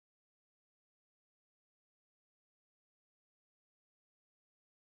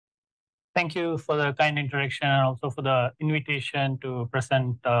Thank you for the kind introduction and also for the invitation to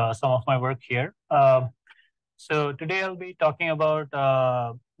present some of my work here. So today I'll be talking about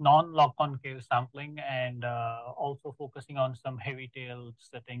non-lock concave sampling and also focusing on some heavy tail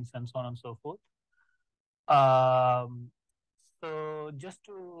settings and so on and so forth. Um, so just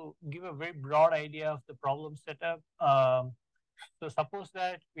to give a very broad idea of the problem setup, so suppose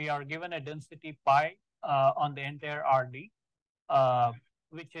that we are given a density pi on the entire RD, uh,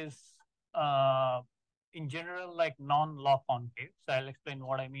 which is uh, in general like non-lock concave. So I'll explain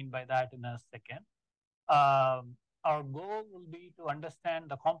what I mean by that in a second. Our goal will be to understand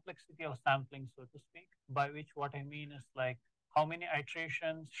the complexity of sampling, so to speak, by which what I mean is like how many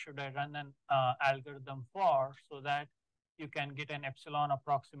iterations should I run an algorithm for so that you can get an epsilon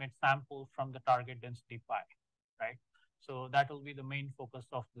approximate sample from the target density pi, right? So that will be the main focus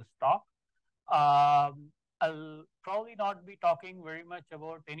of this talk. I'll probably not be talking very much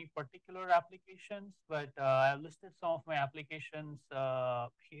about any particular applications, but I've listed some of my applications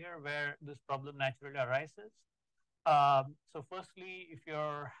here where this problem naturally arises. So firstly, if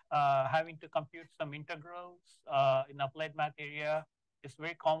you're having to compute some integrals in applied math area, it's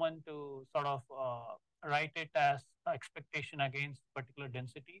very common to sort of write it as expectation against particular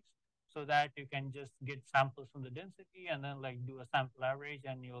densities so that you can just get samples from the density and then like do a sample average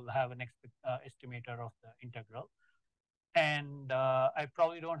and you'll have an estimator of the integral. And I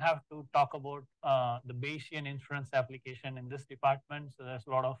probably don't have to talk about the Bayesian inference application in this department. So there's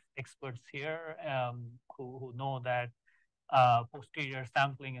a lot of experts here who know that posterior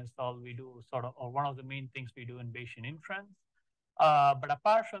sampling is all we do sort of, or one of the main things we do in Bayesian inference. But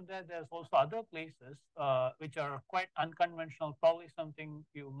apart from that, there's also other places which are quite unconventional, probably something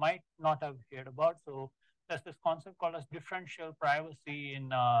you might not have heard about. So there's this concept called as differential privacy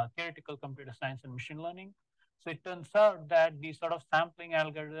in theoretical computer science and machine learning. So it turns out that these sort of sampling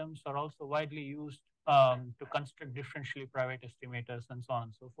algorithms are also widely used to construct differentially private estimators and so on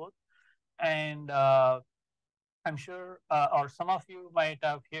and so forth. And I'm sure, or some of you might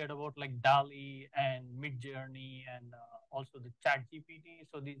have heard about like DALI and Midjourney and also the Chat GPT.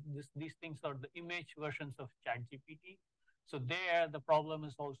 So these things are the image versions of Chat GPT. So there, the problem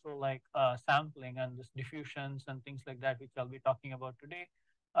is also like sampling and this diffusions and things like that, which I'll be talking about today,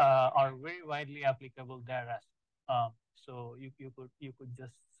 are very widely applicable there as. So you could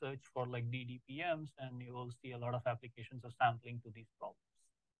just search for like DDPMs and you will see a lot of applications of sampling to these problems,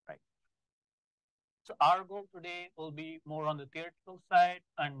 right? So our goal today will be more on the theoretical side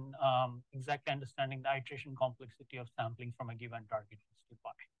and exactly understanding the iteration complexity of sampling from a given target density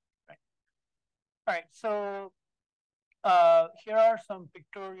pi. Right. All right. So here are some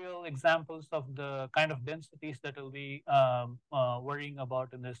pictorial examples of the kind of densities that we'll be worrying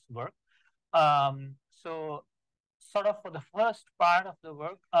about in this work. So sort of for the first part of the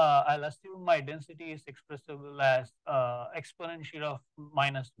work, I'll assume my density is expressible as exponential of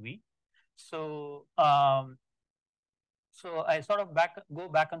minus v. So so I sort of go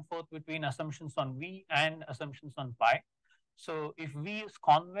back and forth between assumptions on V and assumptions on pi. So if V is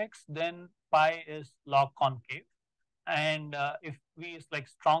convex, then pi is log concave. And if V is like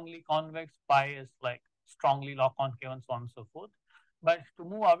strongly convex, pi is like strongly log concave and so on and so forth. But to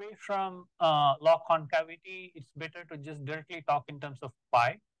move away from log concavity, it's better to just directly talk in terms of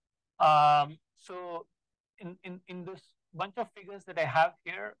pi. So in this bunch of figures that I have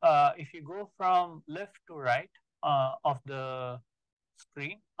here, if you go from left to right of the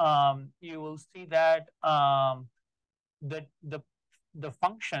screen, you will see that that the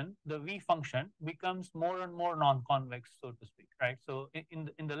function, the V function, becomes more and more non-convex, so to speak, right? So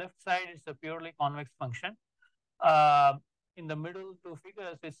in the left side, it's a purely convex function. In the middle two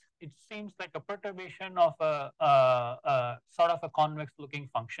figures, it seems like a perturbation of a sort of a convex-looking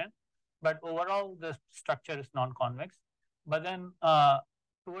function, but overall the structure is non-convex. But then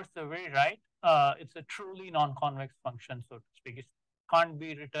towards the very right, it's a truly non-convex function, so to speak. It can't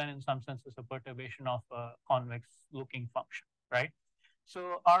be written in some sense as a perturbation of a convex-looking function, right?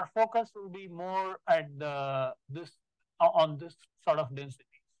 So our focus will be more at this on this sort of densities.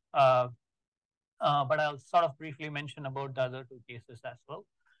 But I'll sort of briefly mention about the other two cases as well.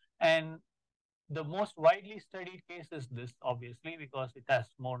 And the most widely studied case is this, obviously, because it has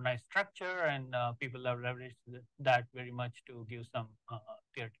more nice structure and people have leveraged that very much to give some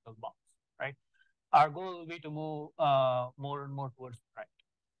theoretical bounds, right? Our goal will be to move more and more towards the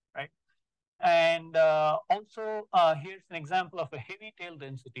right? And also, here's an example of a heavy tail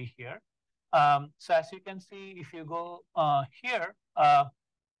density here. So as you can see, if you go here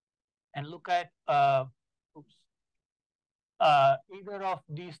and look at either of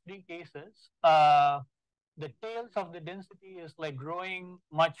these three cases, the tails of the density is like growing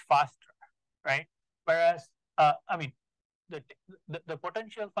much faster, right? Whereas, I mean, the, the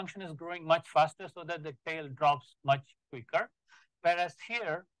potential function is growing much faster so that the tail drops much quicker. Whereas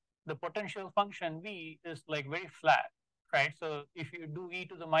here, the potential function v is like very flat, right? So if you do e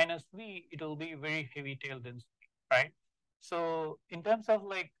to the minus v, it will be very heavy tail density, right? So in terms of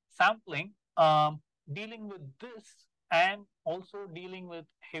like sampling, dealing with this and also dealing with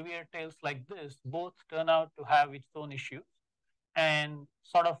heavier tails like this both turn out to have its own issues. And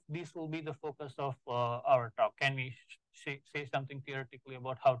sort of this will be the focus of our talk. Can we say something theoretically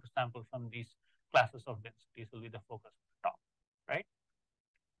about how to sample from these classes of densities will be the focus of the talk, right?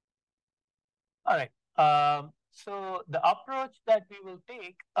 All right. So the approach that we will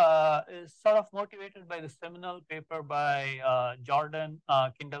take is sort of motivated by the seminal paper by Jordan,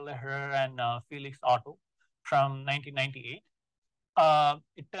 Kindleher, and Felix Otto from 1998.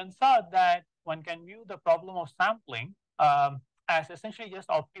 It turns out that one can view the problem of sampling as essentially just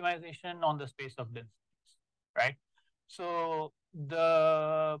optimization on the space of densities, right? So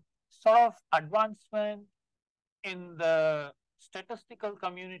the sort of advancement in the statistical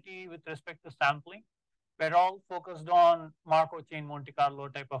community with respect to sampling were all focused on Markov chain Monte Carlo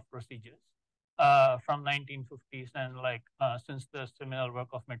type of procedures from 1950s and like since the seminal work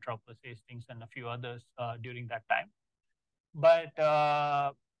of Metropolis Hastings and a few others during that time. But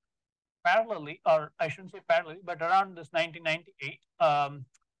parallelly, or I shouldn't say parallelly, but around this 1998,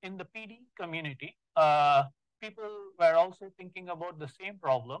 in the PD community, people were also thinking about the same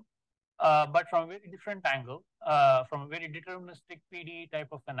problem, but from a very different angle, from a very deterministic PD type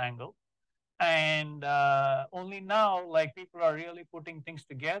of an angle. And only now, like people are really putting things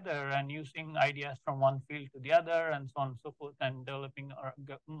together and using ideas from one field to the other and so on and so forth and developing a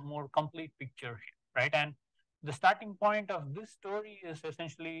more complete picture, right? And the starting point of this story is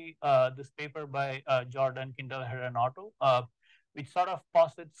essentially this paper by Jordan, Kindleher, and Otto, which sort of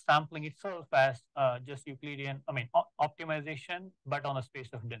posits sampling itself as just Euclidean, I mean, optimization, but on a space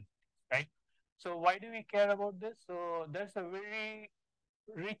of density, right? So why do we care about this? So there's a very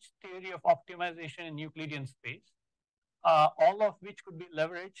rich theory of optimization in Euclidean space, all of which could be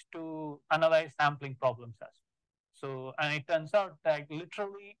leveraged to analyze sampling problems as well. So, and it turns out that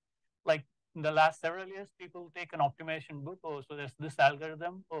literally, like in the last several years, people take an optimization book. Oh, so there's this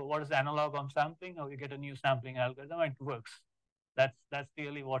algorithm. Oh, what is the analog on sampling? Oh, you get a new sampling algorithm, and it works. That's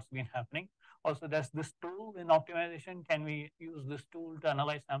really what's been happening. Also, there's this tool in optimization. Can we use this tool to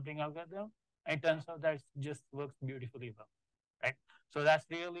analyze sampling algorithm? It turns out that it just works beautifully well, right? So that's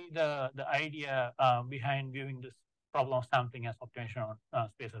really the idea behind viewing this problem of sampling as optimization on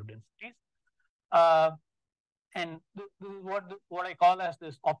space of densities. Uh, and this is what I call as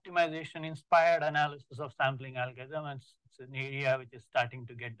this optimization inspired analysis of sampling algorithm. And it's an area which is starting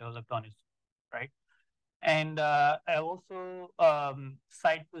to get developed on its own, right? And I also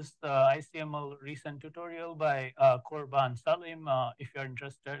cite this ICML recent tutorial by Korba and Salim. If you're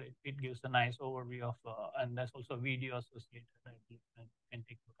interested, it gives a nice overview of, and there's also a video associated. You can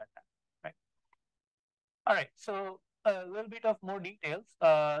take a look at that, right? All right, so a little bit of more details.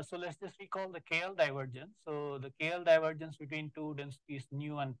 So let's just recall the KL divergence. So the KL divergence between two densities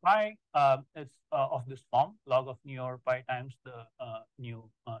nu and pi is of this form, log of nu over pi times the nu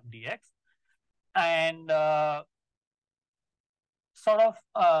dx. And sort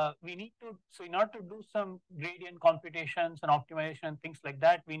of we need to, so in order to do some gradient computations and optimization and things like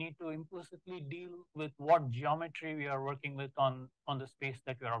that, we need to implicitly deal with what geometry we are working with on the space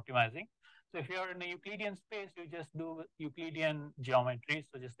that we are optimizing. So if you're in a Euclidean space, you just do Euclidean geometry,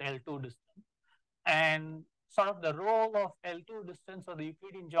 so just L2 distance. And sort of the role of L2 distance or the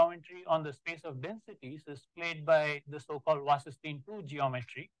Euclidean geometry on the space of densities is played by the so-called Wasserstein 2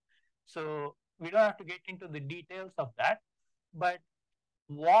 geometry. So we don't have to get into the details of that, but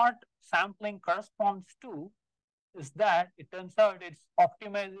what sampling corresponds to is that it turns out it's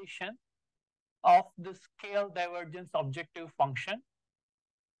optimization of the scale divergence objective function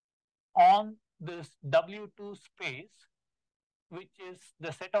on this W2 space, which is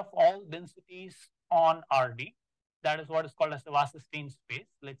the set of all densities on RD. That is what is called as the Wasserstein space,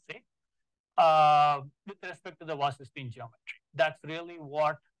 let's say, with respect to the Wasserstein geometry. That's really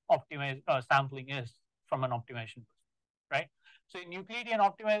what sampling is from an optimization perspective, right? So in Euclidean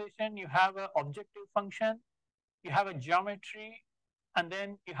optimization, you have an objective function, you have a geometry, and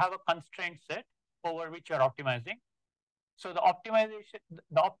then you have a constraint set over which you're optimizing. So the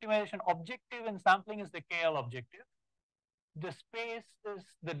optimization objective in sampling is the KL objective. The space is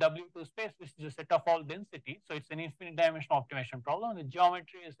the W2 space, which is a set of all densities. So it's an infinite dimensional optimization problem. The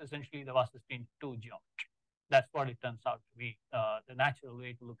geometry is essentially the Wasserstein 2 geometry. That's what it turns out to be the natural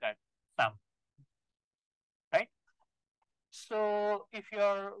way to look at sampling, right? So if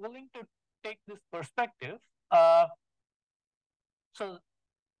you're willing to take this perspective, uh, so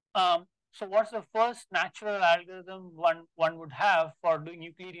so what's the first natural algorithm one would have for doing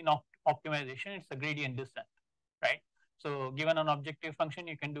Euclidean optimization? It's a gradient descent, right? So given an objective function,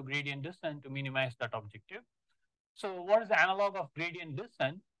 you can do gradient descent to minimize that objective. So what is the analog of gradient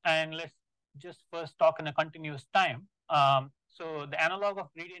descent? And let's just first talk in a continuous time. So the analog of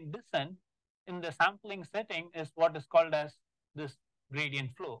gradient descent in the sampling setting is what is called as this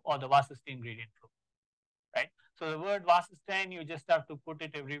gradient flow or the Wasserstein gradient flow, right? So the word Wasserstein, you just have to put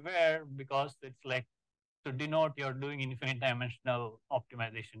it everywhere because it's like to denote you're doing infinite dimensional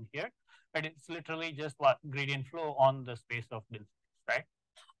optimization here, but it's literally just what gradient flow on the space of densities, right?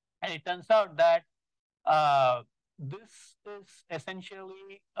 And it turns out that this is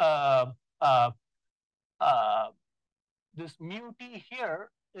essentially uh, uh, this mu t here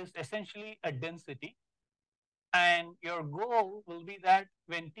is essentially a density, and your goal will be that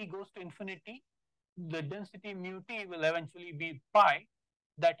when t goes to infinity, the density mu t will eventually be pi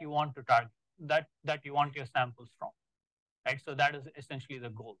that you want to target, that you want your samples from, right? So that is essentially the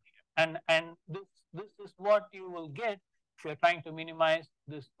goal here, and this is what you will get if you're trying to minimize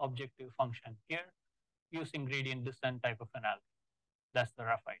this objective function here using gradient descent type of analysis. That's the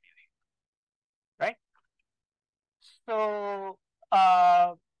rough idea here, right? So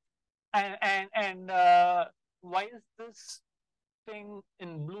why is this thing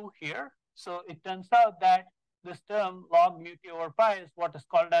in blue here? So it turns out that this term log mu t over pi is what is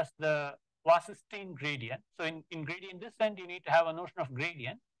called as the Wasserstein gradient. So in gradient descent, you need to have a notion of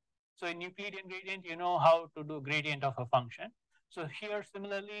gradient. So in Euclidean gradient, you know how to do gradient of a function. So here,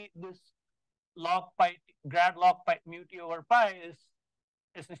 similarly, this log pi, grad log pi mu t over pi is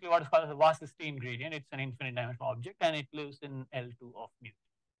essentially what is called as a Wasserstein gradient. It's an infinite dimensional object, and it lives in L2 of mu,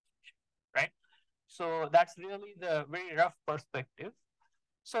 right? So that's really the very rough perspective.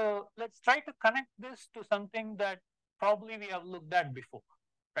 So let's try to connect this to something that probably we have looked at before,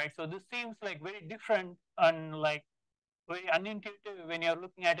 right? So this seems like very different and like very unintuitive when you're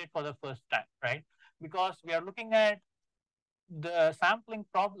looking at it for the first time, right? Because we are looking at the sampling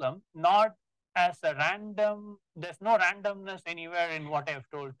problem not as a random, there's no randomness anywhere in what I've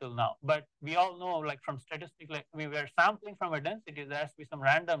told till now. But we all know, like from statistics, like we were sampling from a density, there has to be some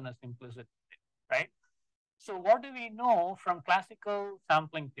randomness implicit, right? So what do we know from classical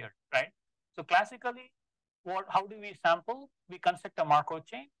sampling theory, right? So classically, how do we sample? We construct a Markov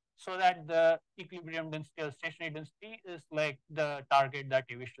chain so that the equilibrium density or stationary density is like the target that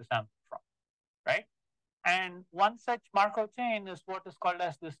you wish to sample from, right? And one such Markov chain is what is called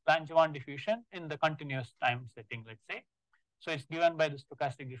as this Langevin diffusion in the continuous time setting, let's say. So it's given by the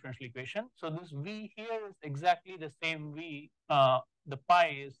stochastic differential equation. So this V here is exactly the same V. The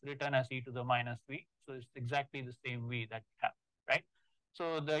pi is written as e to the minus V. So it's exactly the same V that we have, right?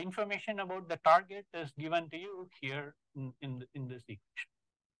 So the information about the target is given to you here in this equation,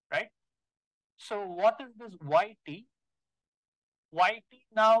 right? So what is this Yt? Yt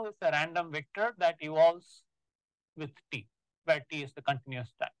now is a random vector that evolves with t, where t is the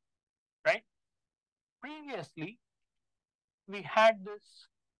continuous time, right? Previously, we had this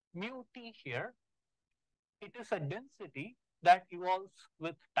mu t here. It is a density that evolves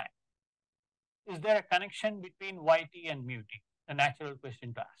with time. Is there a connection between Yt and mu t? A natural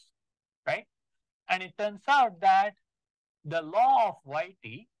question to ask, right? And it turns out that the law of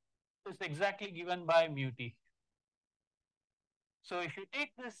Yt is exactly given by mu t. So if you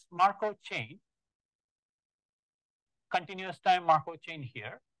take this Markov chain, continuous time Markov chain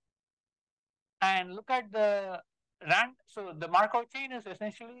here, and look at the so the Markov chain is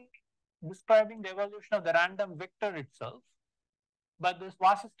essentially describing the evolution of the random vector itself, but this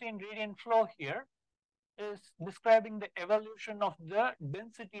Wasserstein gradient flow here is describing the evolution of the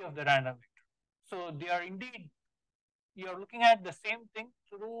density of the random vector. So they are indeed, you're looking at the same thing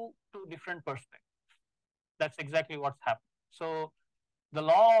through two different perspectives. That's exactly what's happening. So the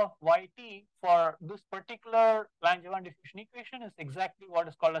law of Yt for this particular Langevin diffusion equation is exactly what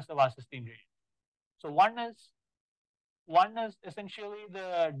is called as the Wasserstein gradient. So one is essentially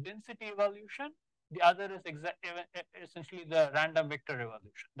the density evolution. The other is essentially the random vector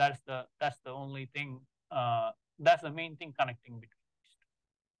evolution. That's the only thing. That's the main thing connecting between these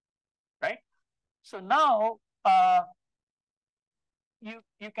two, right? So now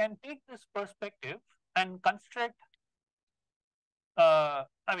you can take this perspective and construct. I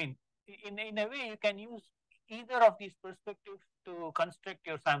mean, in a way, you can use either of these perspectives to construct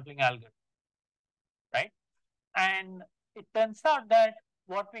your sampling algorithm, right? And it turns out that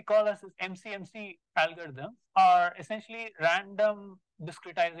what we call as MCMC algorithms are essentially random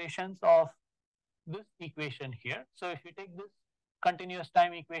discretizations of this equation here. So if you take this continuous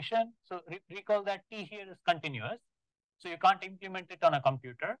time equation. So recall that T here is continuous. So you can't implement it on a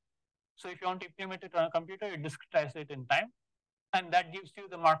computer. So if you want to implement it on a computer, you discretize it in time. And that gives you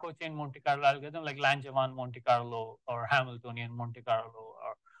the Markov chain Monte Carlo algorithm like Langevin Monte Carlo or Hamiltonian Monte Carlo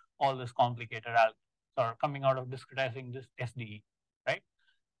or all this complicated algorithms are coming out of discretizing this SDE, right?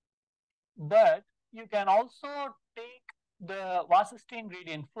 But you can also take the Wasserstein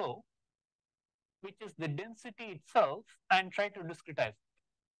gradient flow, which is the density itself, and try to discretize it.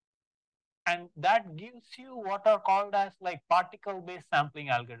 And that gives you what are called as like particle-based sampling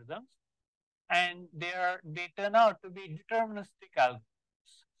algorithms. And they turn out to be deterministic algorithms.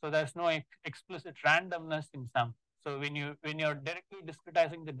 So there's no explicit randomness in sampling. So when you're directly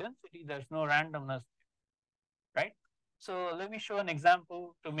discretizing the density, there's no randomness, right? So let me show an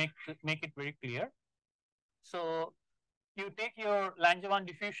example to make it very clear. So you take your Langevin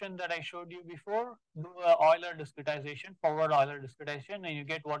diffusion that I showed you before, do a Euler discretization, forward Euler discretization, and you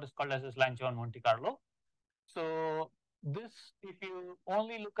get what is called as this Langevin Monte Carlo. So this, if you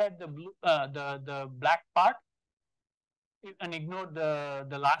only look at the blue, the black part, and ignore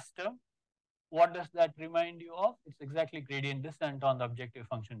the last term, what does that remind you of? It's exactly gradient descent on the objective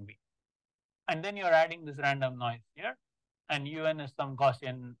function B. And then you're adding this random noise here, and UN is some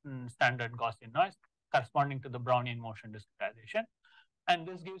Gaussian, standard Gaussian noise corresponding to the Brownian motion discretization. And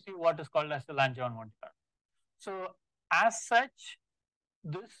this gives you what is called as the Langevin Monte Carlo. So as such,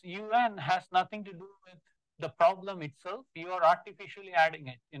 this UN has nothing to do with the problem itself. You are artificially adding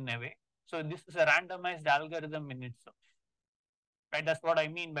it in a way. So this is a randomized algorithm in itself, right? That's what I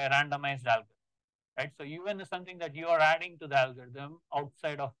mean by randomized algorithm, right? So UN is something that you are adding to the algorithm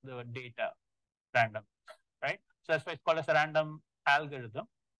outside of the data random, right? So that's why it's called as a random algorithm.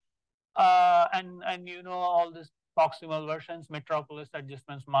 And you know all these proximal versions, Metropolis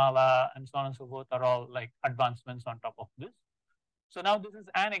adjustments, Mala, and so on and so forth are all like advancements on top of this. So now this is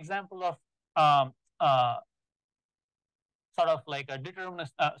an example of sort of like a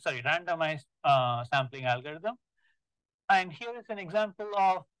randomized sampling algorithm. And here is an example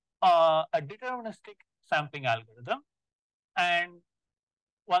of a deterministic sampling algorithm. And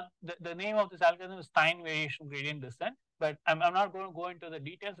the name of this algorithm is time variation gradient descent. But I'm not going to go into the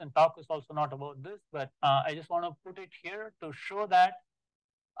details, and talk is also not about this. But I just want to put it here to show that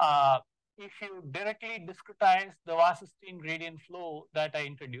if you directly discretize the Wasserstein gradient flow that I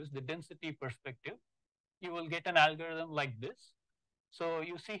introduced, the density perspective, you will get an algorithm like this. So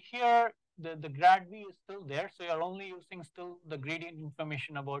you see here, the grad V is still there. So you're only using still the gradient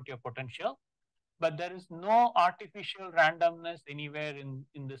information about your potential, but there is no artificial randomness anywhere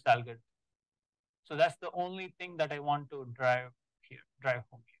in this algorithm. So that's the only thing that I want to drive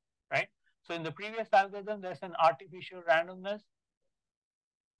home here, right? So in the previous algorithm, there's an artificial randomness,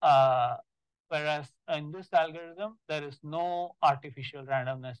 whereas in this algorithm, there is no artificial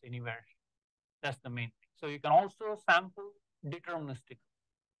randomness anywhere. That's the main thing. So you can also sample deterministic,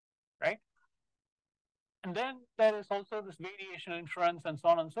 right? And then there is also this variational inference and so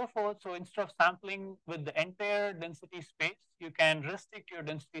on and so forth. So instead of sampling with the entire density space, you can restrict your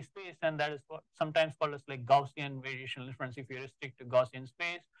density space, and that is what sometimes called as like Gaussian variational inference. If you restrict to Gaussian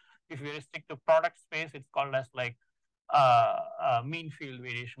space, if you restrict to product space, it's called as like mean field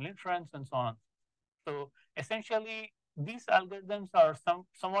variational inference and so on. So essentially, these algorithms are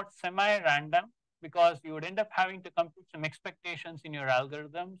somewhat semi-random, because you would end up having to compute some expectations in your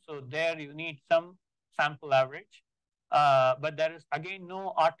algorithm. So there you need some sample average, but there is again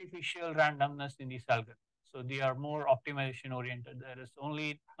no artificial randomness in these algorithms. So they are more optimization oriented. There is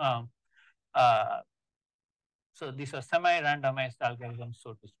only so these are semi-randomized algorithms,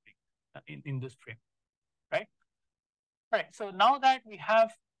 so to speak, in this frame, right? Right. So now that we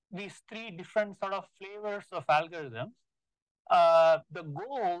have these three different sort of flavors of algorithms, the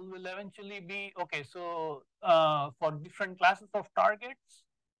goal will eventually be, okay, so for different classes of targets,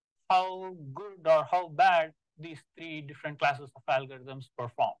 how good or how bad these three different classes of algorithms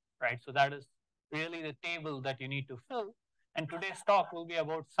perform, right? So that is really the table that you need to fill. And today's talk will be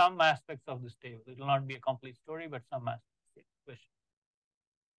about some aspects of this table. It will not be a complete story, but some aspects. Question.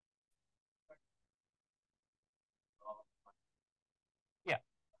 Yeah.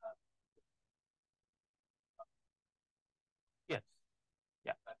 Yes.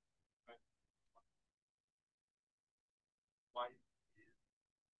 Yeah.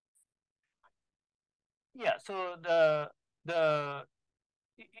 Yeah. So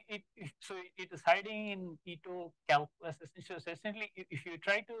it is hiding in Ito calculus. So essentially, if you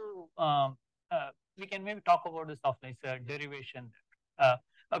try to, we can maybe talk about this offline. It's a derivation.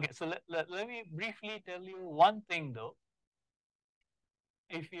 Okay, so let me briefly tell you one thing though.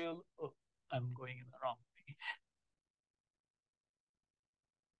 If you, I'm going in the wrong way.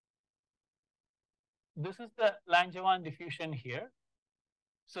 this is the Langevin diffusion here.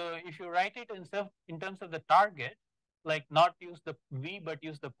 So if you write it in terms of the target, like not use the V but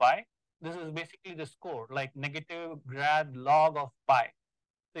use the pi, this is basically the score, like negative grad log of pi.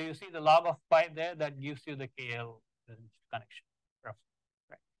 So you see the log of pi there, that gives you the KL connection. Roughly.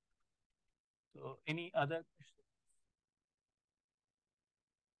 Right. So any other questions?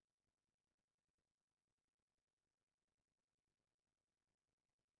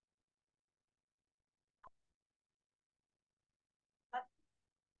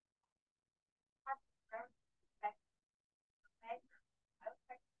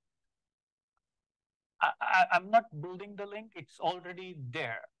 I'm not building the link, it's already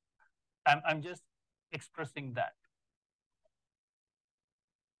there. I'm just expressing that.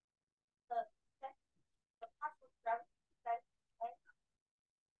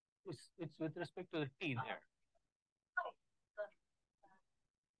 It's with respect to the T there.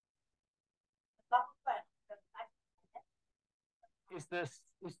 Is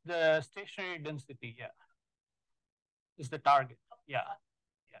the stationary density, yeah. Is the target. Yeah.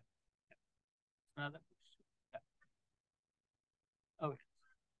 Yeah. Another question. Yeah. Okay.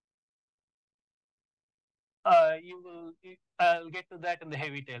 I'll get to that in the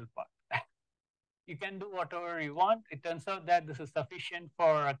heavy tail part. You can do whatever you want. It turns out that this is sufficient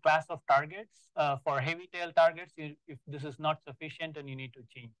for a class of targets. For heavy tail targets, if this is not sufficient, then you need to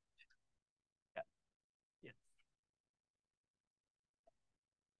change. Yeah. Yes.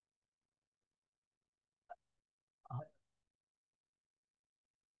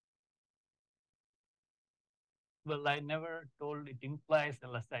 Well, I never told it implies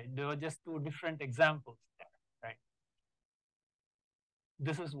LSI. There were just two different examples there, right?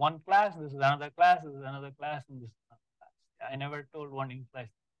 This is one class, this is another class, this is another class, and this is another class. I never told one implies.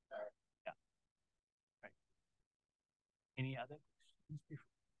 Yeah. Right. Any other questions before?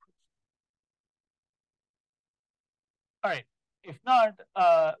 All right. If not,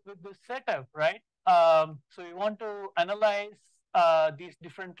 with this setup, right? So we want to analyze these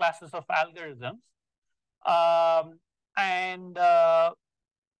different classes of algorithms. And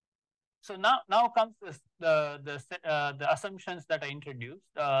so now comes the assumptions that I introduced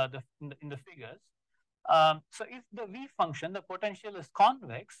in the figures. So if the V function, the potential is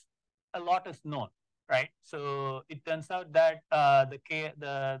convex, a lot is known, right? So it turns out that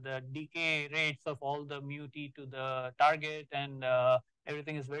the decay rates of all the mu t to the target and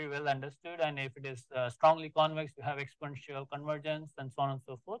everything is very well understood. And if it is strongly convex, you have exponential convergence and so on and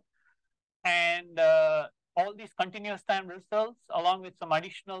so forth. And all these continuous time results, along with some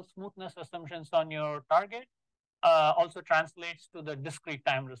additional smoothness assumptions on your target, also translates to the discrete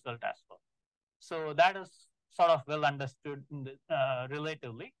time result as well. So that is sort of well understood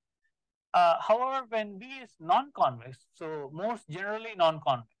relatively. However, when V is non-convex, so most generally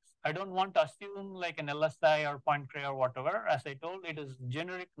non-convex, I don't want to assume like an LSI or Poincare or whatever. As I told, it is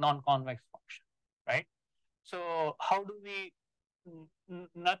generic non-convex function, right? So how do we,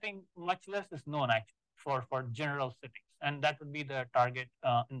 nothing much less is known actually for general settings. And that would be the target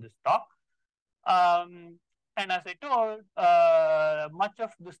in this talk. And as I told, much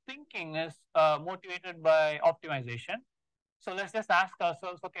of this thinking is motivated by optimization. So let's just ask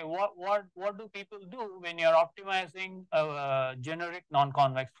ourselves, okay, what do people do when you're optimizing a generic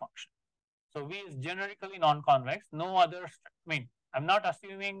non-convex function? So V is generically non-convex, no other, I mean, I'm not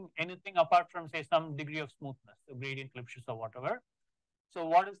assuming anything apart from, say, some degree of smoothness, so gradient Lipschitz or whatever. So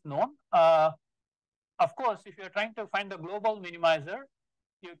what is known? Of course, if you're trying to find the global minimizer,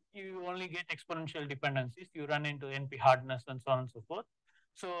 you only get exponential dependencies. You run into NP hardness and so on and so forth.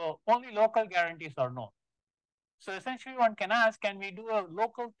 So only local guarantees are known. So essentially one can ask, can we do a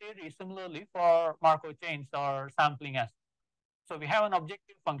local theory similarly for Markov chains or sampling as? So we have an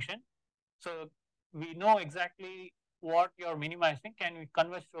objective function. So we know exactly what you're minimizing. Can we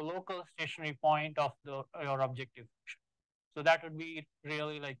converge to a local stationary point of your objective function? So that would be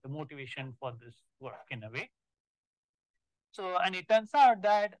really like the motivation for this work in a way. So, and it turns out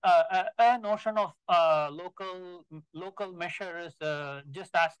that a notion of local measure is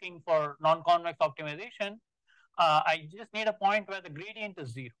just asking for non-convex optimization. I just need a point where the gradient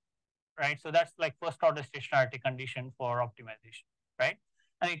is zero, right? So that's like first order stationarity condition for optimization, right?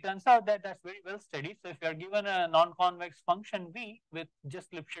 And it turns out that that's very well studied. So if you're given a non-convex function V with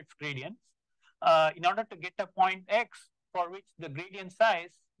just Lipschitz gradients, in order to get a point X for which the gradient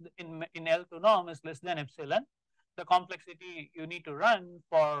size in L2 norm is less than epsilon, the complexity you need to run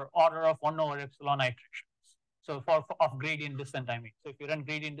for order of 1 over epsilon iterations. So for of gradient descent, I mean. So if you run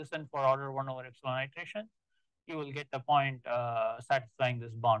gradient descent for order 1 over epsilon iteration, you will get the point satisfying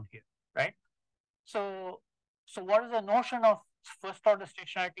this bound here, right? So what is the notion of first order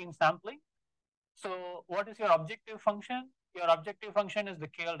stationarity in sampling? So what is your objective function? Your objective function is the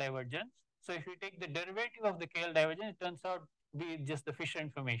KL divergence. So if you take the derivative of the KL divergence, it turns out to be just the Fisher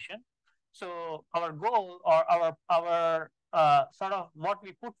information. So our goal, or our sort of what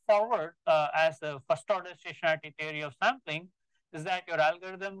we put forward as the first order stationarity theory of sampling is that your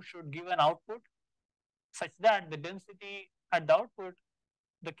algorithm should give an output such that the density at the output,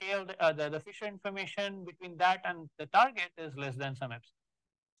 the KL, the Fisher information between that and the target is less than some epsilon.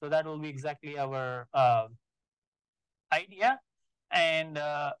 So that will be exactly our idea. And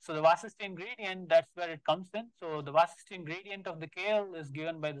so the Wasserstein gradient, that's where it comes in. So the Wasserstein gradient of the KL is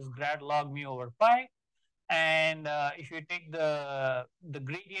given by this grad log mu over pi. And if you take the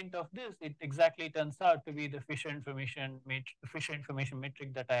gradient of this, it exactly turns out to be the Fisher information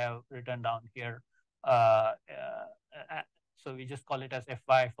metric that I have written down here. So we just call it as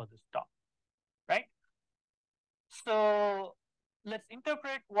Fy for this talk, right? So let's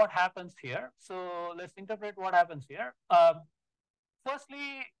interpret what happens here.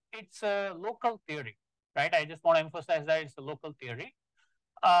 Firstly, it's a local theory, right? I just want to emphasize that it's a local theory.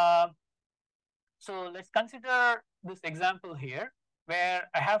 Uh, so let's consider this example here where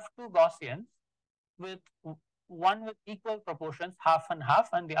I have two Gaussians with one with equal proportions, half and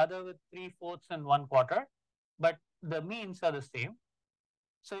half, and the other with 3/4 and 1/4, but the means are the same.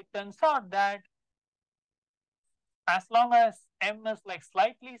 So it turns out that as long as m is like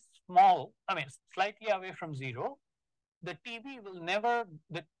slightly small, I mean slightly away from 0, the TV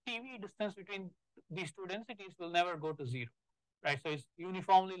distance between these two densities will never go to 0, right? So it's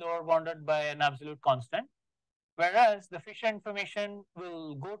uniformly lower bounded by an absolute constant, whereas the Fisher information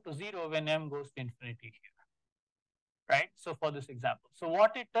will go to 0 when m goes to infinity here, right? So for this example, so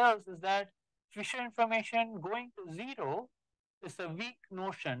what it tells is that Fisher information going to 0 is a weak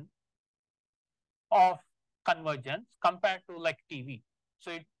notion of convergence compared to like TV.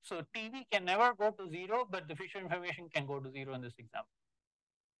 So TV can never go to 0, but the Fisher information can go to 0 in this example,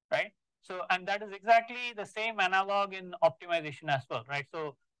 right? So, and that is exactly the same analog in optimization as well, right?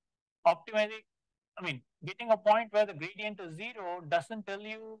 So optimizing, I mean, getting a point where the gradient is 0 doesn't tell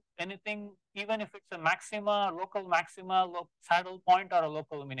you anything, even if it's a maxima, local maxima, saddle point, or a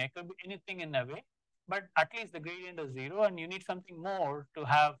local minima. It could be anything in a way, but at least the gradient is 0, and you need something more to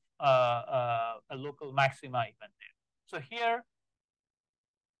have a local maxima even there. So here,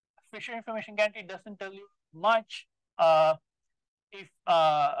 Fisher information guarantee doesn't tell you much if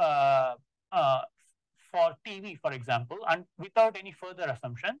for TV, for example, and without any further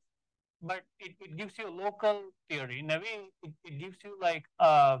assumptions, but it gives you a local theory. In a way, it gives you like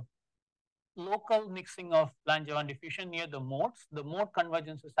local mixing of Langevin diffusion near the modes. The mode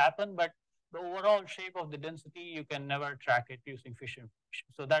convergences happen, but the overall shape of the density, you can never track it using Fisher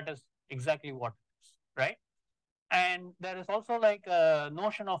information. So that is exactly what it is, right? And there is also like a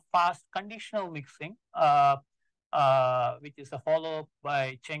notion of fast conditional mixing, which is a follow-up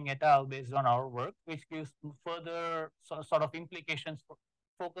by Cheng et al. Based on our work, which gives further sort of implications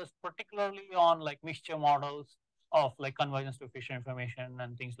focused particularly on like mixture models of like convergence to Fisher information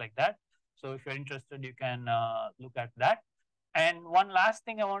and things like that. So if you're interested, you can look at that. And one last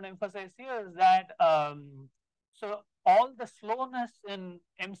thing I want to emphasize here is that so all the slowness in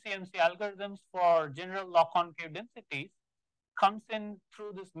MCMC algorithms for general lock concave densities comes in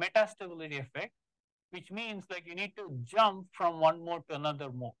through this metastability effect, which means like you need to jump from one mode to another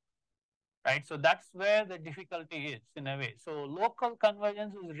mode, right? So that's where the difficulty is in a way. So local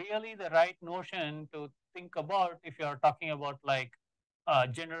convergence is really the right notion to think about if you're talking about like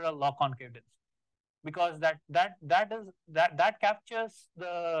general lock concave density, because that captures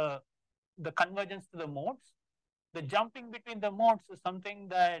the convergence to the modes. The jumping between the modes is something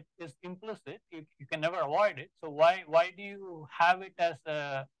that is implicit. You can never avoid it. So why do you have it as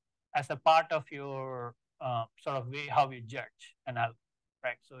a part of your sort of way how you judge an algorithm,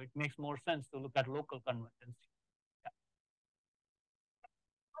 right? So it makes more sense to look at local convergence. Yeah.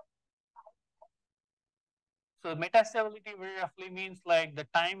 So metastability very roughly means like the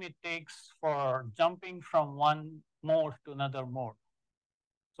time it takes for jumping from one mode to another mode.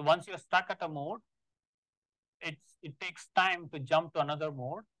 So once you're stuck at a mode, it takes time to jump to another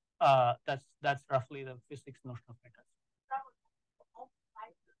mode. That's roughly the physics notion of metastability.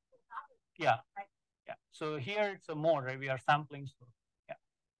 Yeah, yeah. So here it's a mode, right? We are sampling, so yeah,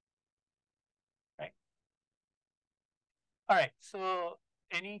 right. All right. So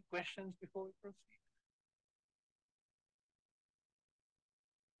any questions before we proceed?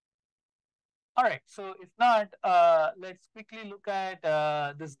 All right. So if not, let's quickly look at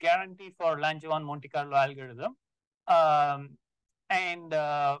this guarantee for Langevin Monte Carlo algorithm. And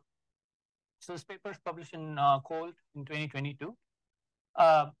so this paper is published in Colt in 2022.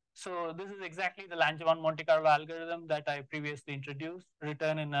 So this is exactly the Langevin Monte Carlo algorithm that I previously introduced,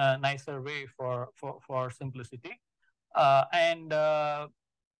 written in a nicer way for simplicity. And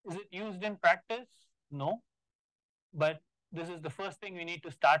is it used in practice? No, but this is the first thing we need to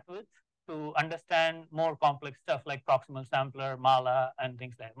start with to understand more complex stuff like proximal sampler, Mala, and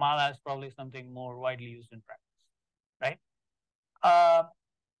things like that. Mala is probably something more widely used in practice, right? Uh,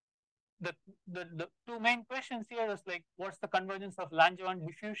 the, the two main questions here is like, what's the convergence of Langevin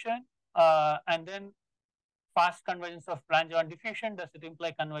diffusion? And then fast convergence of Langevin diffusion, does it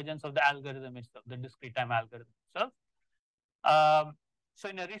imply convergence of the algorithm itself, the discrete time algorithm itself? So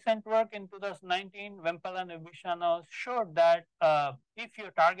in a recent work in 2019, Wempel and Ubishano showed that if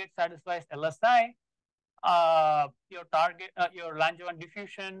your target satisfies LSI, your Langevin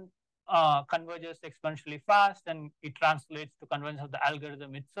diffusion converges exponentially fast, and it translates to convergence of the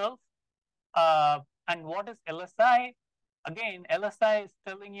algorithm itself. And what is LSI? Again, LSI is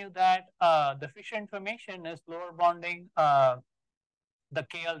telling you that the Fisher information is lower bounding the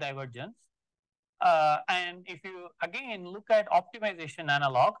KL divergence. And if you again look at optimization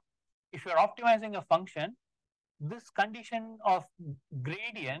analog, if you're optimizing a function, this condition of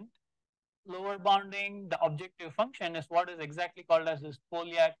gradient lower bounding the objective function is what is exactly called as this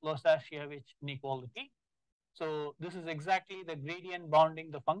Polyak-Losashevich inequality. So this is exactly the gradient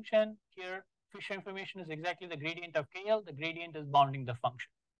bounding the function. Here, Fisher information is exactly the gradient of KL. The gradient is bounding the function.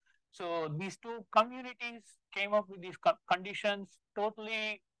 So these two communities came up with these conditions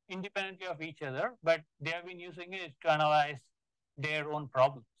totally independently of each other, but they have been using it to analyze their own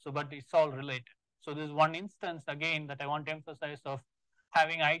problems. So, but it's all related. So this is one instance again that I want to emphasize of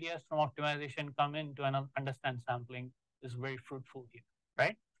having ideas from optimization come in to understand sampling is very fruitful here,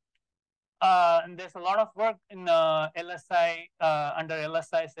 right? And there's a lot of work in LSI under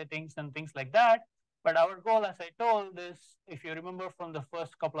LSI settings and things like that. But our goal, as I told, is if you remember from the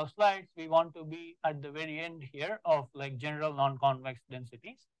first couple of slides, we want to be at the very end here of like general non-convex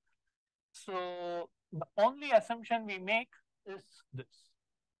densities. So the only assumption we make is this.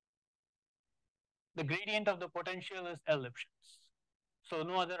 The gradient of the potential is Lipschitz. So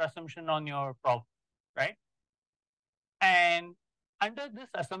no other assumption on your problem, right? And under this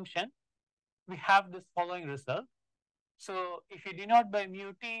assumption, we have this following result. So if you denote by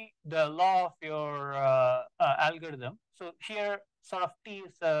mu t the law of your algorithm, so here sort of t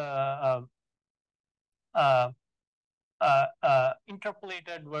is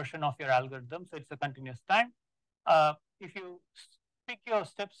interpolated version of your algorithm, so it's a continuous time. If you pick your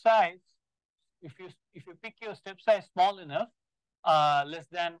step size, if you pick your step size small enough, less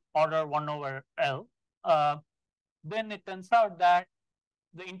than order 1 over L, then it turns out that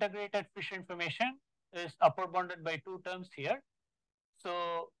the integrated Fisher information is upper bounded by 2 terms here.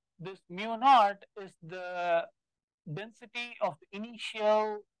 So this mu naught is the density of the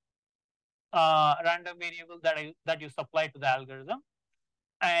initial random variable that you supply to the algorithm,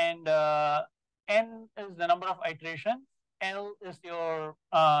 and n is the number of iterations, L is your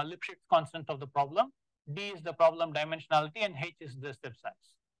Lipschitz constant of the problem, D is the problem dimensionality, and H is the step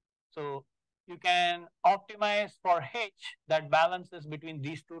size. So you can optimize for H that balances between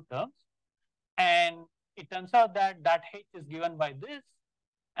these 2 terms, and it turns out that H is given by this.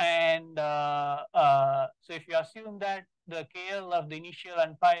 And so if you assume that the KL of the initial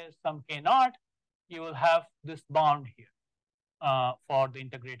and pi is some K naught, you will have this bound here for the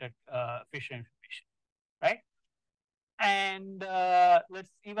integrated Fisher information, right? And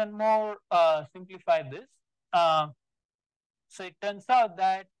let's even more simplify this. So it turns out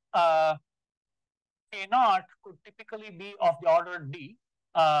that K naught could typically be of the order D.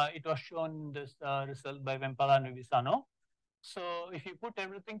 It was shown in this result by Vempala and Vivisano. So if you put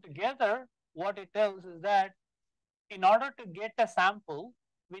everything together, what it tells is that in order to get a sample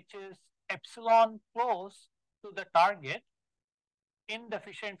which is epsilon close to the target in the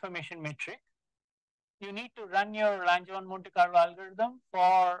Fisher information metric, you need to run your Langevin Monte Carlo algorithm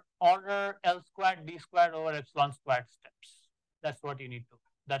for order L squared D squared over epsilon squared steps. That's what you need to.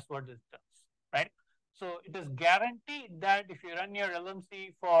 That's what this does, right? So it is guaranteed that if you run your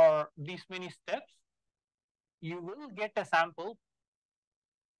LMC for these many steps, you will get a sample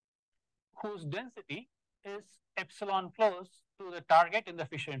whose density is epsilon close to the target in the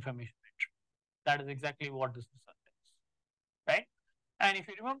Fisher information metric. That is exactly what this result is, right? And if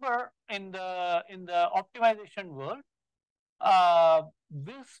you remember in the optimization world,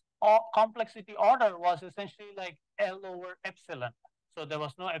 this complexity order was essentially like L over epsilon. So there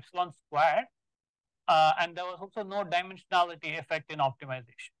was no epsilon squared, and there was also no dimensionality effect in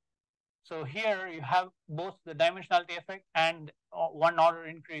optimization. So here you have both the dimensionality effect and 1 order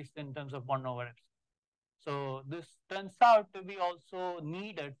increase in terms of 1 over epsilon. So this turns out to be also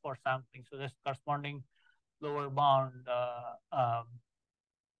needed for sampling. So there's corresponding lower bound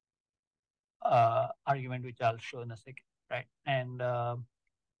argument, which I'll show in a second, right? And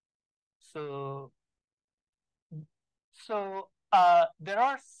so there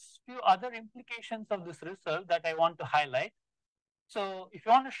are few other implications of this result that I want to highlight. So if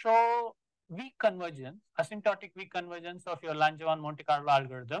you want to show weak convergence, asymptotic weak convergence of your Langevin Monte Carlo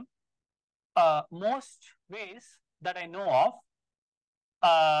algorithm, most ways that I know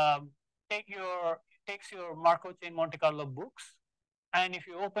of takes your Markov chain Monte Carlo books, and if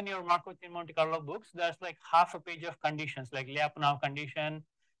you open your Markov chain Monte Carlo books, there's like half a page of conditions, like Lyapunov condition.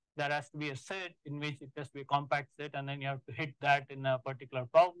 There has to be a set in which it has to be a compact set, and then you have to hit that in a particular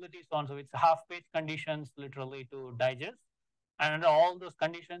probability, so on. So it's half page conditions literally to digest. And under all those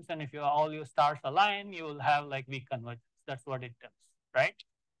conditions, and if all your stars align, you will have like weak convergence. That's what it tells, right?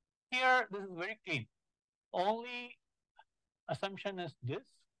 Here, this is very clean. Only assumption is this.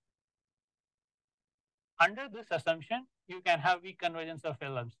 Under this assumption, you can have weak convergence of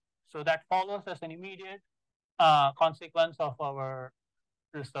LMs. So that follows as an immediate consequence of our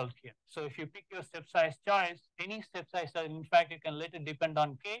result here. So if you pick your step size choice, any step size, in fact, you can let it depend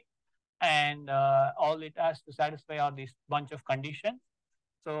on K, and all it has to satisfy are these bunch of conditions.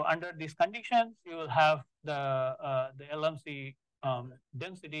 So under these conditions, you will have the LMC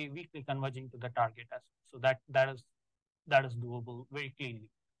density weakly converging to the target as well. So that is doable very cleanly,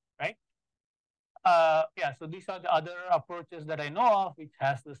 right? Yeah, so these are the other approaches that I know of, which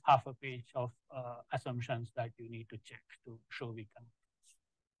has this half a page of assumptions that you need to check to show weak convergence,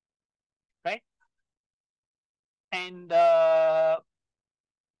 right? And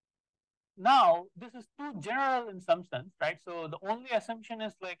now this is too general in some sense, right? So the only assumption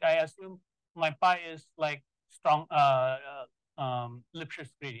is like I assume my pi is like strong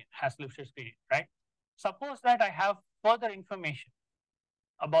Lipschitz gradient, has Lipschitz gradient, right? Suppose that I have further information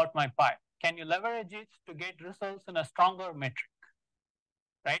about my pi. Can you leverage it to get results in a stronger metric,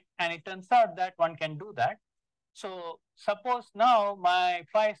 right? And it turns out that one can do that. So suppose now my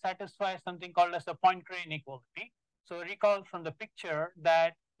pi satisfies something called as a Poincare inequality. So recall from the picture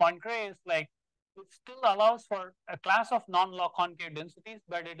that Poincare is like, it still allows for a class of non-log concave densities,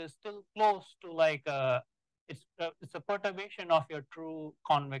 but it is still close to like it's a perturbation of your true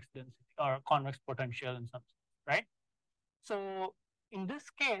convex density or convex potential in some sense, right? So in this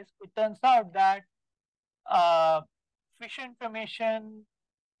case, it turns out that Fisher information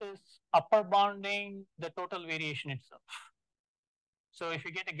is upper bounding the total variation itself. So if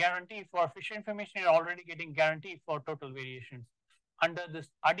you get a guarantee for Fisher information, you're already getting guarantee for total variations under this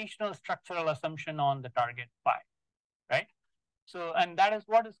additional structural assumption on the target pi, right? So, and that is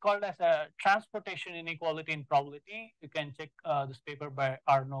what is called as a transportation inequality in probability. You can check this paper by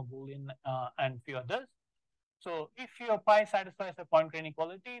Arno, Boolean, and few others. So if your pi satisfies a Poincare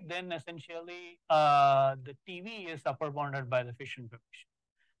inequality, then essentially the TV is upper bounded by the Fisher information.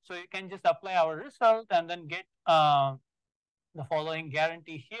 So you can just apply our result and then get the following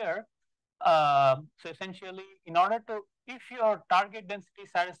guarantee here. So essentially, in order to, if your target density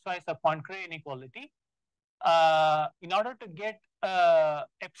satisfies a Poincare inequality, in order to get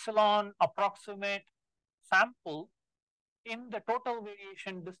epsilon approximate sample in the total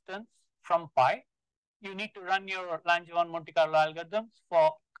variation distance from pi, you need to run your Langevin Monte Carlo algorithm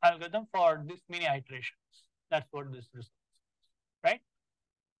for this many iterations. That's what this result is, right?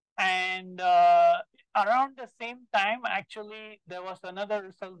 And around the same time, actually, there was another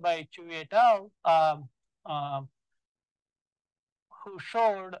result by Chu et al. Who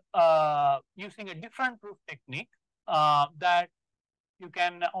showed using a different proof technique that you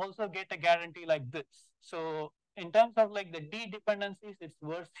can also get a guarantee like this. So in terms of like the D dependencies, it's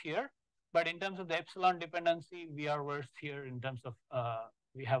worse here. But in terms of the epsilon dependency, we are worse here in terms of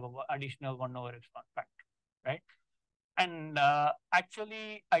we have an additional 1 over epsilon factor, right? And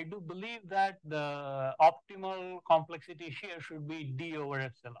actually, I do believe that the optimal complexity here should be D over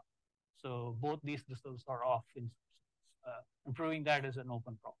epsilon. So both these results are off in improving that is an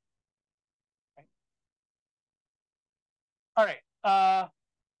open problem. Right? All right.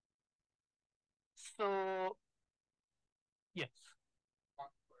 So yes.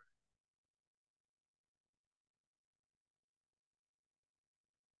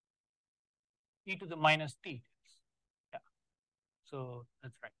 E to the minus t. Yeah. So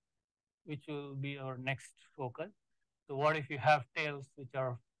that's right. Which will be our next focus. So what if you have tails which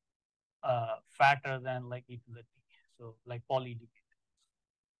are fatter than like e to the t? So like poly decay.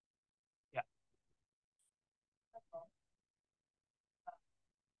 Yeah.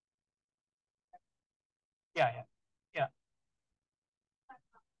 Yeah. Yeah.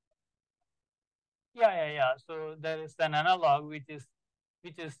 Yeah. Yeah. So there is an analog which is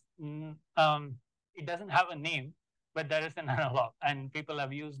it doesn't have a name, but there is an analog, and people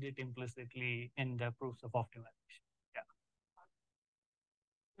have used it implicitly in the proofs of optimization. Yeah,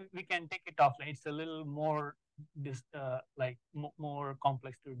 we can take it offline. It's a little more more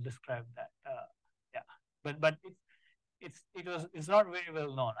complex to describe that. Yeah, but it's not very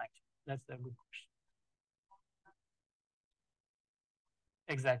well known actually. That's a good question.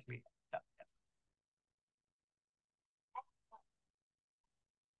 Exactly. Yeah.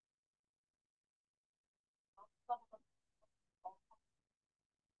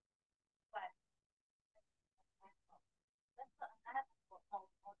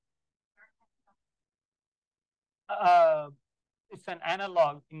 Uh, it's an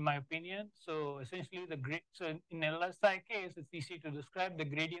analog in my opinion. So essentially so in LSI case, it's easy to describe. The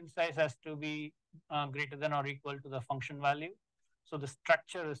gradient size has to be greater than or equal to the function value. So the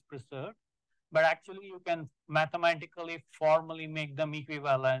structure is preserved, but actually you can mathematically formally make them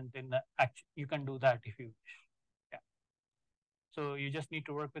equivalent in the you can do that if you wish. Yeah. So you just need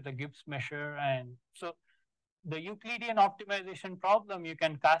to work with a Gibbs measure. And so the Euclidean optimization problem, you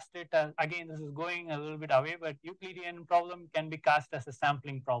can cast it as, again, this is going a little bit away, but Euclidean problem can be cast as a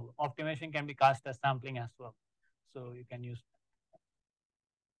sampling problem. Optimization can be cast as sampling as well. So you can use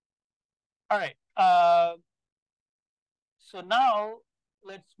that. All right. So now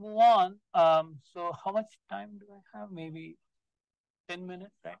let's move on. So how much time do I have? Maybe 10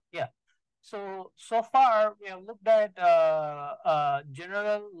 minutes, right? Yeah. So far we have looked at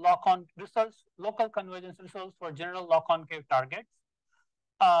general lock-on results, local convergence results for general lock-concave targets.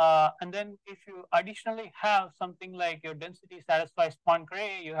 And then if you additionally have something like your density satisfies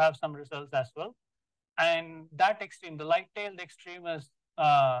Poincare, you have some results as well. And that extreme, the light-tailed extreme is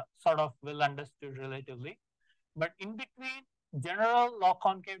sort of well understood relatively. But in between general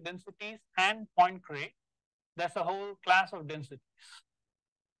lock-concave densities and Poincare, there's a whole class of densities.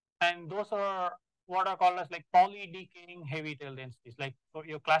 And those are what are called as like poly-decaying heavy tail densities. Like for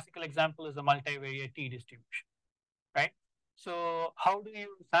your classical example is a multivariate T distribution, right? So how do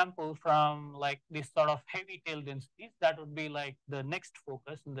you sample from like this sort of heavy tail densities? That would be like the next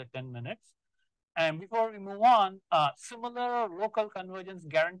focus in the 10 minutes. And before we move on, similar local convergence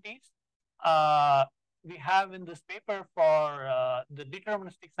guarantees we have in this paper for the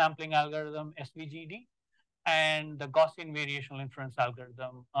deterministic sampling algorithm SVGD and the Gaussian variational inference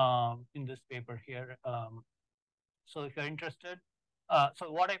algorithm in this paper here. So if you're interested,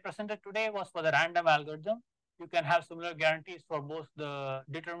 so what I presented today was for the random algorithm. You can have similar guarantees for both the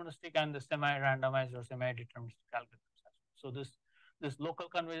deterministic and the semi-randomized or semi-deterministic algorithms. So this local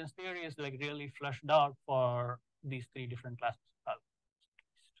convergence theory is like really fleshed out for these three different classes of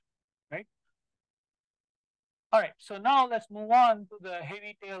algorithms, right? All right, so now let's move on to the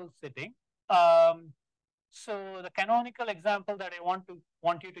heavy tail setting. So the canonical example that I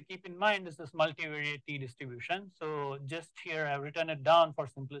want you to keep in mind is this multivariate T distribution. So just here I've written it down for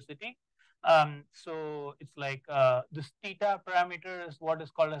simplicity. So it's like this theta parameter is what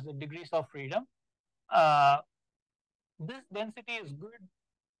is called as the degrees of freedom. This density is good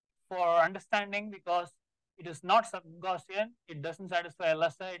for understanding because it is not sub-Gaussian, it doesn't satisfy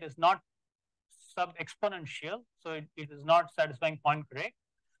LSI, it is not sub-exponential, so it is not satisfying Poincare.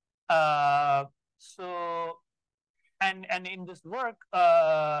 So and in this work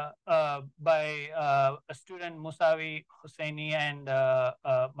by a student Musawi Hosseini and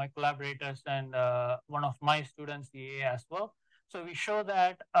my collaborators and one of my students EA as well. So we show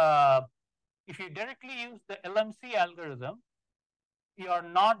that if you directly use the LMC algorithm, you are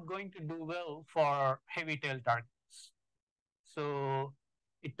not going to do well for heavy tail targets. So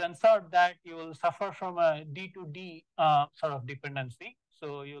it turns out that you will suffer from a D to D sort of dependency.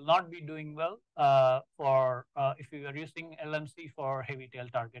 So you will not be doing well for if you are using LMC for heavy tail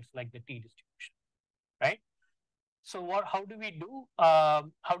targets like the T distribution, right? So how do we do?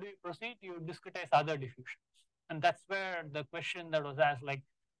 How do you proceed? You discretize other diffusions, and that's where the question that was asked, like,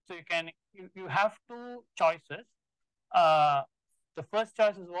 so you have two choices. Uh, the first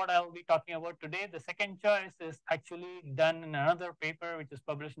choice is what I'll be talking about today. The second choice is actually done in another paper, which is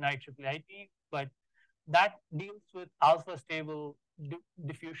published in IEEE, but that deals with alpha stable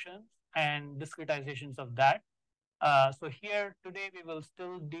diffusions and discretizations of that. So here today we will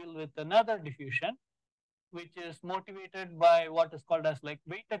still deal with another diffusion, which is motivated by what is called as like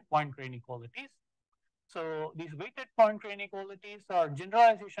weighted Poincare inequalities. So these weighted Poincare inequalities are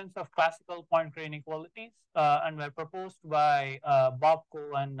generalizations of classical Poincare inequalities and were proposed by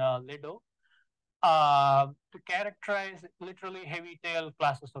Bobko and Ledo to characterize literally heavy tail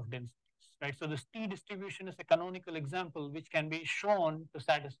classes of densities. Right? So this T distribution is a canonical example which can be shown to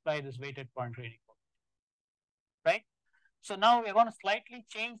satisfy this weighted Poincare inequality. So now we're going to slightly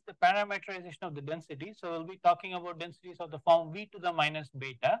change the parameterization of the density. So we'll be talking about densities of the form v to the minus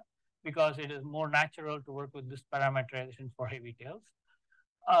beta, because it is more natural to work with this parameterization for heavy tails.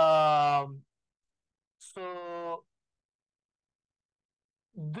 So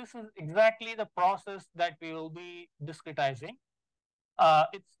this is exactly the process that we will be discretizing.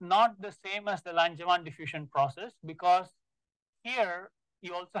 It's not the same as the Langevin diffusion process, because here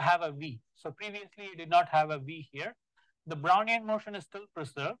you also have a V. So previously you did not have a V here. The Brownian motion is still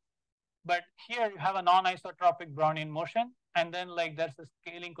preserved, but here you have a non-isotropic Brownian motion, and then like there's a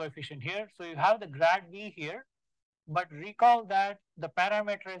scaling coefficient here. So you have the grad V here, but recall that the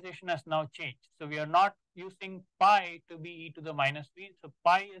parameterization has now changed. So we are not using pi to be e to the minus v. So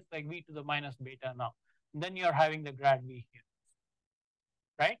pi is like v to the minus beta now. And then you're having the grad v here,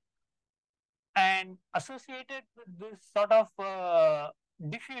 right? And associated with this sort of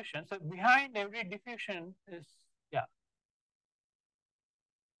diffusion, so behind every diffusion is, yeah.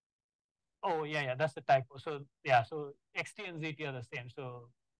 Oh, yeah, that's the typo. So yeah, so xt and zt are the same. So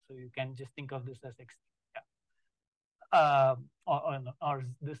you can just think of this as xt, yeah, or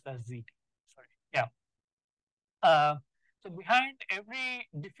this as zt. Sorry, yeah. So behind every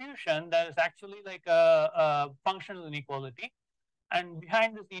diffusion, there is actually like a functional inequality. And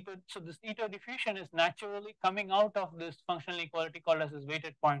behind this eta, so this eta diffusion is naturally coming out of this functional inequality called as this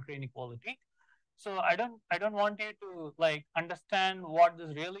weighted Poincare inequality. So I don't want you to like understand what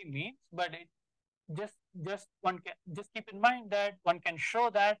this really means, but it just one can just keep in mind that one can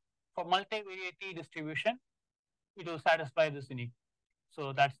show that for multivariate T distribution, it will satisfy this inequality.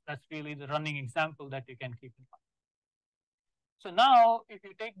 So that's really the running example that you can keep in mind. So now if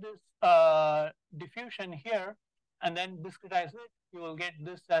you take this diffusion here and then discretize it, you will get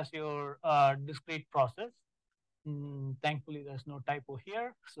this as your discrete process. Thankfully, there's no typo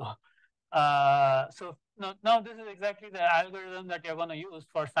here. So now this is exactly the algorithm that you're going to use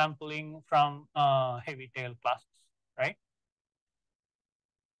for sampling from heavy tail classes, right?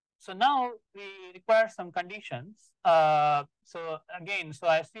 So now we require some conditions. So again, so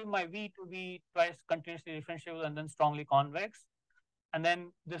I assume my V to be twice continuously differentiable and then strongly convex. And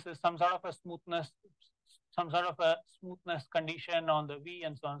then this is some sort of a smoothness condition on the V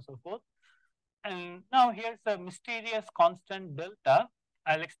and so on and so forth. And now here's a mysterious constant delta.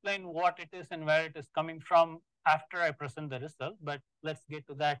 I'll explain what it is and where it is coming from after I present the result, but let's get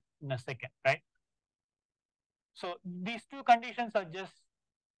to that in a second, right? So these two conditions are just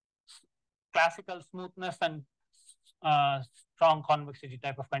classical smoothness and strong convexity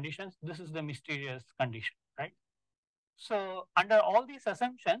type of conditions. This is the mysterious condition, right? So under all these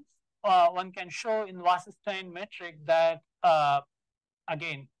assumptions, one can show in Wasserstein metric that,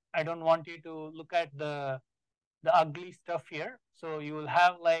 again, I don't want you to look at the ugly stuff here. So you will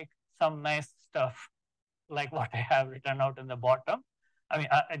have like some nice stuff like what I have written out in the bottom,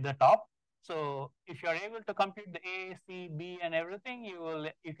 at the top. So if you're able to compute the A, C, B, and everything,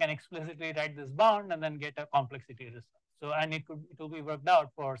 you can explicitly write this bound and then get a complexity result. So and it will be worked out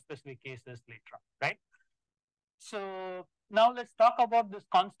for specific cases later on, right? So now let's talk about this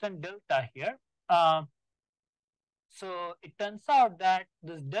constant delta here. So it turns out that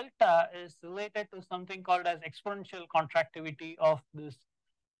this delta is related to something called as exponential contractivity of this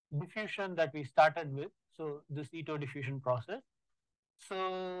diffusion that we started with. So this Ito diffusion process.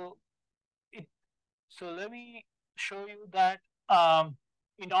 So let me show you that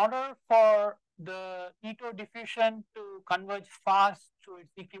in order for the Ito diffusion to converge fast to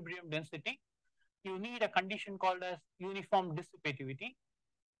its equilibrium density, you need a condition called as uniform dissipativity.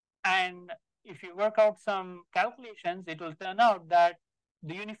 And if you work out some calculations, it will turn out that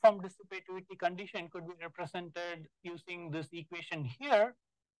the uniform dissipativity condition could be represented using this equation here.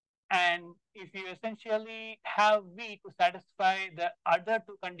 And if you essentially have V to satisfy the other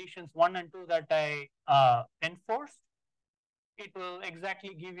two conditions, 1 and 2, that I enforced, it will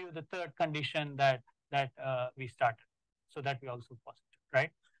exactly give you the third condition that we started. So that we also posited,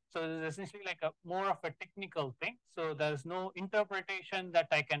 right? So this is essentially like more of a technical thing. So there's no interpretation that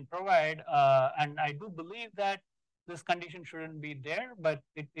I can provide. And I do believe that this condition shouldn't be there, but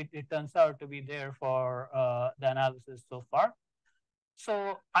it turns out to be there for the analysis so far.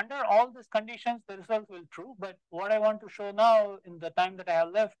 So under all these conditions, the result will true. But what I want to show now in the time that I have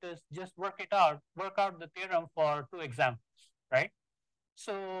left is just work out the theorem for two examples, right?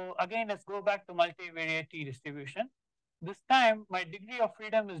 So again, let's go back to multivariate T distribution. This time, my degree of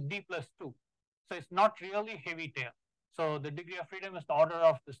freedom is D plus 2. So it's not really heavy tail. So the degree of freedom is the order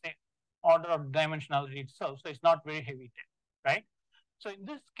of the same order of dimensionality itself. So it's not very heavy tail, right? So in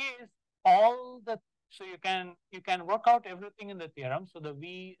this case, so you can work out everything in the theorem. So the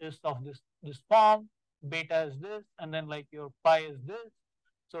V is of this form. beta is this, and then like your pi is this.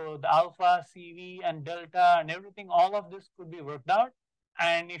 So the alpha, CV, and delta, and everything, all of this could be worked out.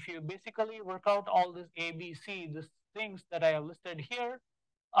 And if you basically work out all this A, B, C, these things that I have listed here,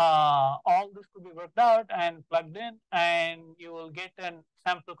 all this could be worked out and plugged in, and you will get a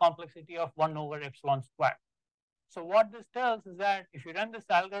sample complexity of 1 over epsilon squared. So what this tells is that if you run this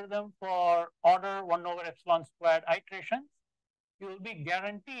algorithm for order 1 over epsilon squared iterations, you will be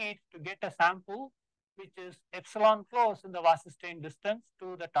guaranteed to get a sample which is epsilon close in the Wasserstein distance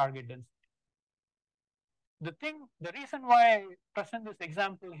to the target density. The reason why I present this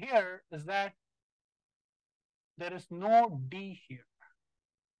example here is that there is no D here.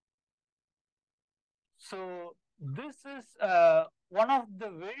 So this is one of the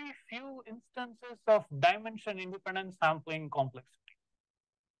very few instances of dimension independent sampling complexity.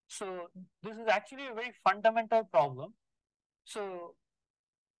 So this is actually a very fundamental problem. So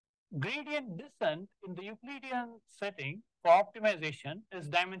gradient descent in the Euclidean setting for optimization is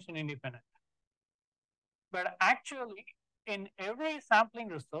dimension independent. But actually, in every sampling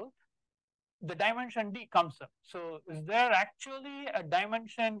result, the dimension D comes up. So is there actually a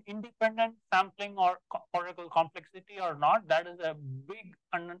dimension independent sampling or oracle complexity or not? That is a big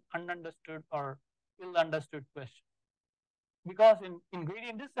ununderstood or ill understood question. Because in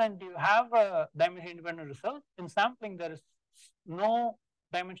gradient descent, you have a dimension independent result. In sampling, there is no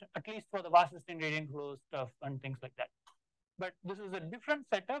dimension, at least for the Wasserstein gradient flow stuff and things like that. But this is a different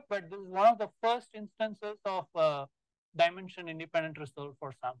setup, but this is one of the first instances of dimension independent result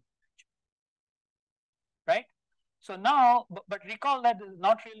for sampling. Right? So now, but recall that this is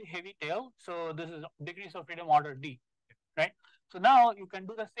not really heavy tail. So this is degrees of freedom order D, right? So now you can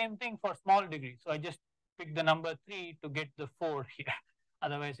do the same thing for small degrees. So I just pick the number 3 to get the 4 here.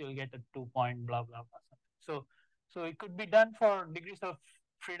 Otherwise, you'll get a 2 point blah, blah, blah. So it could be done for degrees of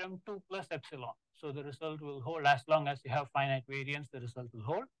freedom 2 plus epsilon. So the result will hold as long as you have finite variance, the result will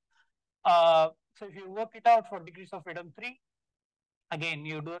hold. So if you work it out for degrees of freedom 3, again,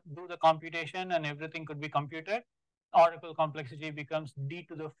 you do the computation and everything could be computed. Oracle complexity becomes D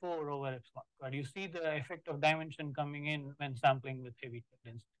to the 4 over epsilon. But you see the effect of dimension coming in when sampling with heavy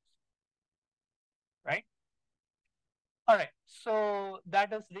densities. Right? All right. So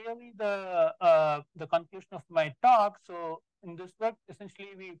that is really the conclusion of my talk. So in this work,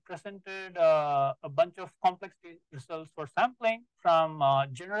 essentially, we presented a bunch of complex results for sampling from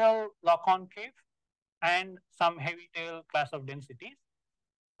general law concave and some heavy tail class of densities.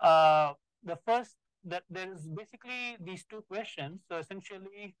 The first, that there is basically these two questions. So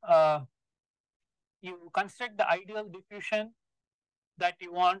essentially, you construct the ideal diffusion that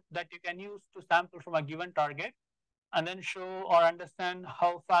you want, that you can use to sample from a given target, and then show or understand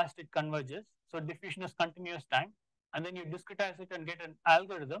how fast it converges. So diffusion is continuous time, and then you discretize it and get an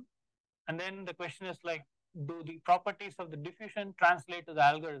algorithm. And then the question is like, do the properties of the diffusion translate to the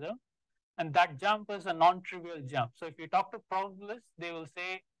algorithm? And that jump is a non-trivial jump. So if you talk to probabilists, they will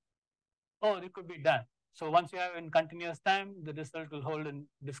say, oh, it could be done. So once you have in continuous time, the result will hold in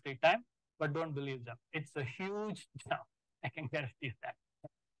discrete time, but don't believe them. It's a huge jump. I can guarantee that.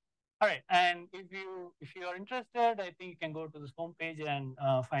 All right, and if you are interested, I think you can go to this homepage and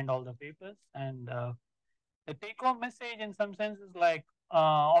find all the papers. And the take-home message, in some sense, is like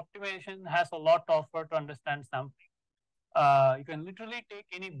optimization has a lot to offer to understand sampling. You can literally take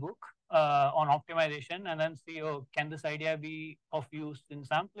any book on optimization and then see, oh, can this idea be of use in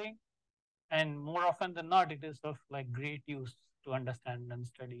sampling? And more often than not, it is of like great use to understand and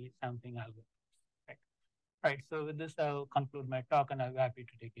study sampling algorithms. Right. Right. So with this, I'll conclude my talk, and I'll be happy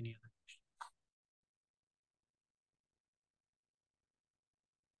to take any other questions.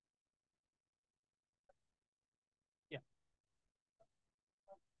 Yeah.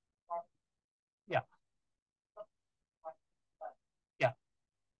 Yeah. Yeah.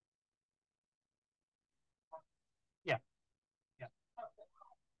 Yeah. Yeah.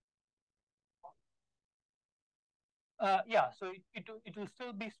 Yeah, so it will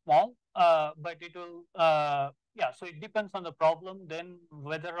still be small, but it will, yeah, so it depends on the problem, then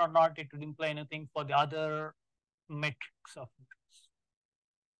whether or not it would imply anything for the other metrics of interest.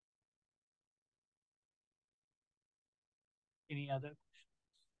 Any other questions?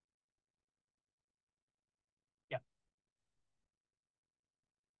 Yeah,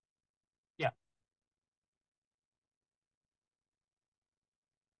 yeah,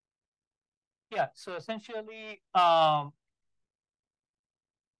 yeah. So essentially, oh,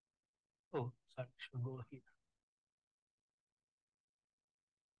 sorry, should go here.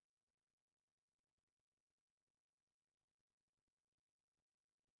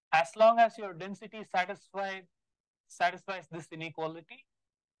 As long as your density satisfies this inequality,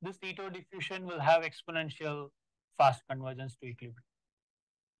 this Ito diffusion will have exponential fast convergence to equilibrium.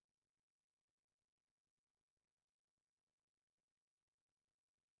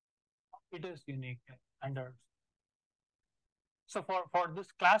 It is unique under. So for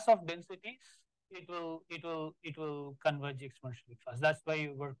this class of densities, it will converge exponentially fast. That's why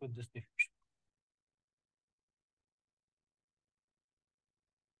you work with this diffusion.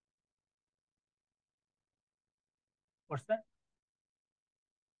 What's that?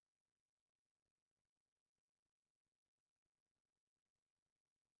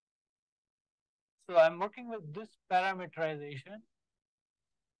 So I'm working with this parameterization.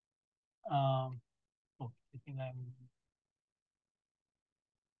 Oh, I think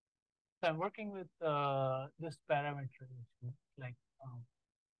I'm working with this parameterization. Like,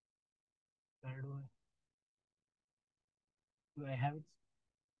 where do I have it?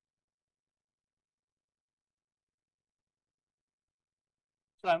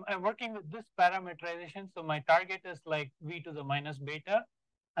 So I'm working with this parameterization. So my target is like v to the minus beta,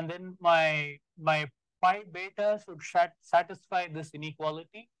 and then my pi beta should satisfy this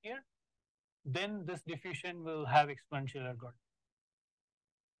inequality here. Then this diffusion will have exponential algorithm.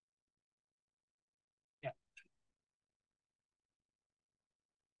 Yeah,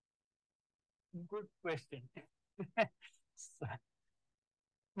 good question. So,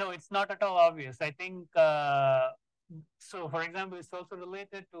 no, it's not at all obvious. I think so. For example, it's also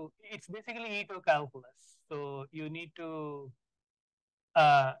related to. It's basically Ito calculus. So you need to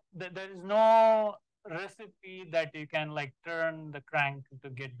there is no recipe that you can like turn the crank to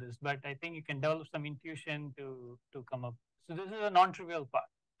get this, but I think you can develop some intuition to come up. So this is a non-trivial part.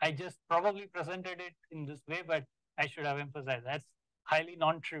 I just probably presented it in this way, but I should have emphasized that's highly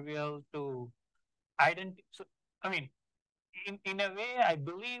non-trivial to identify. So I mean, in a way, I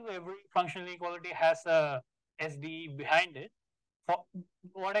believe every functional inequality has a SDE behind it. For,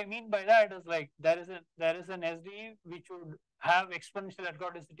 what I mean by that is like there is an SDE which would have exponential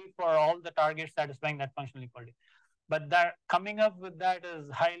ergodicity for all the targets satisfying that functional equality. But that coming up with that is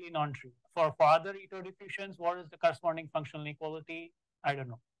highly non-trivial. For other Ito diffusions, what is the corresponding functional equality? I don't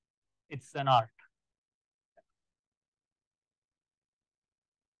know. It's an art.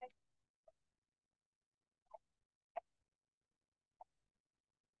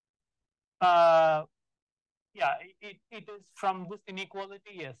 Uh, yeah, it is from this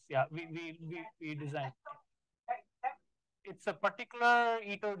inequality. Yes, yeah, we designed. It's a particular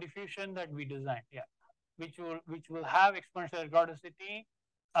Ito diffusion that we designed. Yeah, which will have exponential ergodicity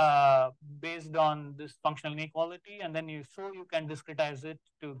based on this functional inequality, and then you can discretize it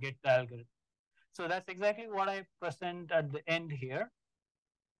to get the algorithm. So that's exactly what I present at the end here.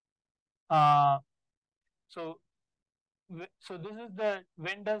 Uh, so so this is the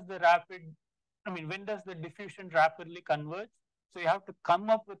when does the rapid, I mean when does the diffusion rapidly converge? So you have to come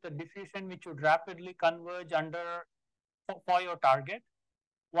up with a diffusion which would rapidly converge under for your target.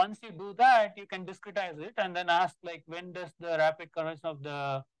 Once you do that, you can discretize it and then ask like when does the rapid convergence of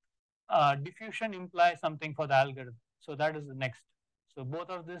the diffusion imply something for the algorithm. So that is the next. So both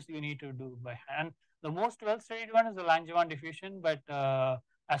of this you need to do by hand. The most well-studied one is the Langevin diffusion, but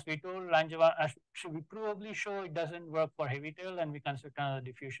as we told, Langevin, as we probably show it doesn't work for heavy tail, and we construct another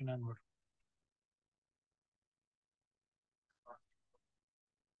diffusion and work.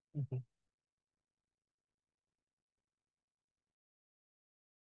 Okay.